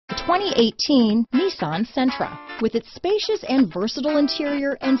The 2018 Nissan Sentra. With its spacious and versatile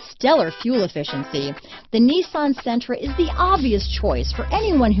interior and stellar fuel efficiency, the Nissan Sentra is the obvious choice for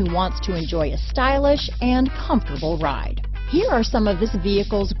anyone who wants to enjoy a stylish and comfortable ride. Here are some of this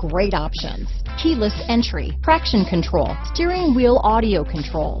vehicle's great options: keyless entry, traction control, steering wheel audio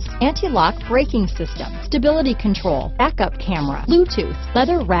controls, anti-lock braking system, stability control, backup camera, Bluetooth,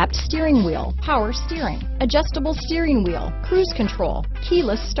 leather-wrapped steering wheel, power steering, adjustable steering wheel, cruise control,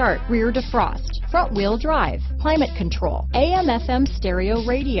 keyless start, rear defrost, front-wheel drive, climate control, AM/FM stereo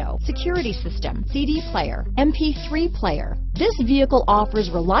radio, security system, CD player, MP3 player. This vehicle offers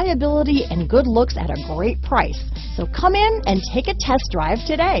reliability and good looks at a great price. So come in and take a test drive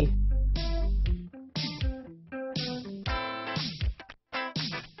today.